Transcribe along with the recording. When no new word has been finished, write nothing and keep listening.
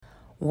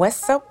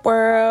What's up,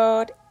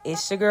 world?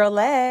 It's your girl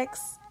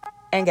Lex.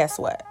 And guess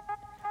what?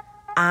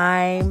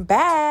 I'm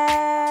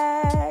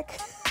back.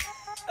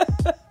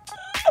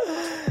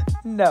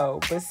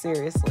 No, but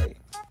seriously,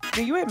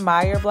 do you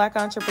admire Black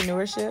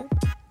entrepreneurship?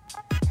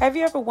 Have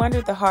you ever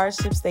wondered the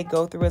hardships they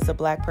go through as a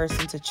Black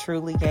person to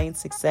truly gain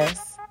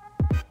success?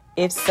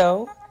 If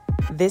so,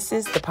 this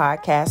is the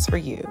podcast for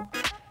you.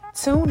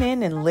 Tune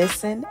in and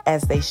listen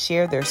as they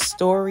share their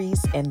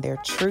stories and their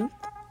truth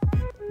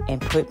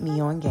and put me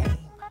on game.